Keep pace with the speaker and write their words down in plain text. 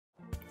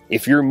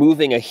If you're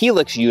moving a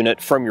HELIX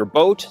unit from your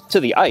boat to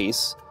the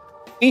ice,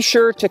 be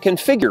sure to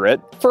configure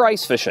it for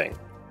ice fishing.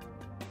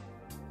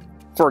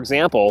 For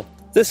example,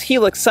 this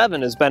HELIX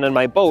 7 has been in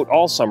my boat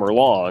all summer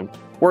long,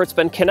 where it's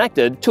been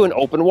connected to an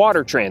open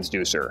water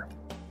transducer.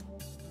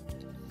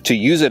 To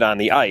use it on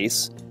the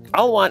ice,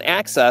 I'll want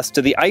access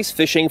to the ice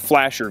fishing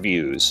flasher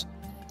views,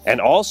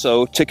 and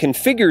also to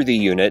configure the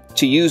unit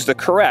to use the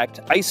correct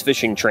ice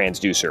fishing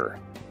transducer.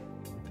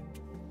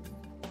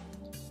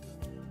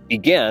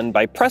 Begin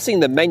by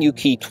pressing the menu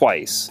key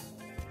twice,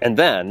 and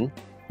then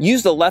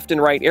use the left and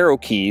right arrow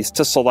keys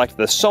to select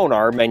the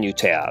Sonar menu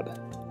tab.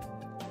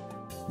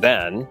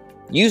 Then,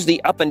 use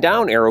the up and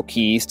down arrow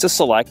keys to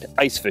select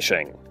ice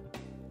fishing.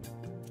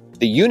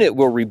 The unit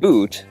will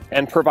reboot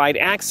and provide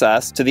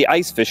access to the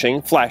ice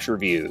fishing flasher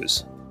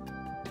views.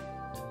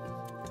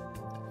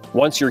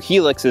 Once your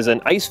HELIX is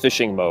in ice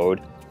fishing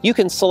mode, you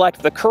can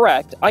select the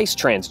correct ice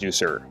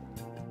transducer.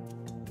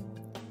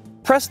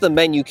 Press the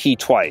menu key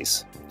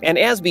twice, and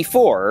as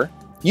before,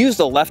 use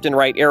the left and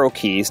right arrow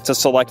keys to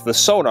select the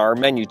Sonar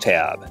menu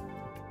tab.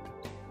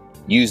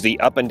 Use the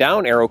up and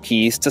down arrow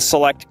keys to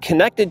select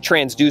Connected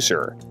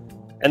Transducer,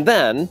 and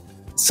then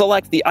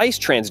select the ice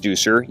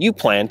transducer you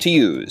plan to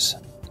use.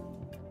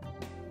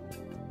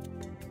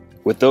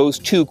 With those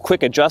two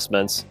quick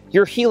adjustments,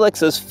 your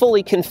HELIX is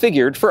fully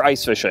configured for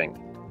ice fishing,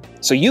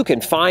 so you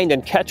can find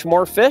and catch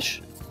more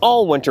fish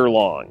all winter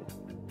long.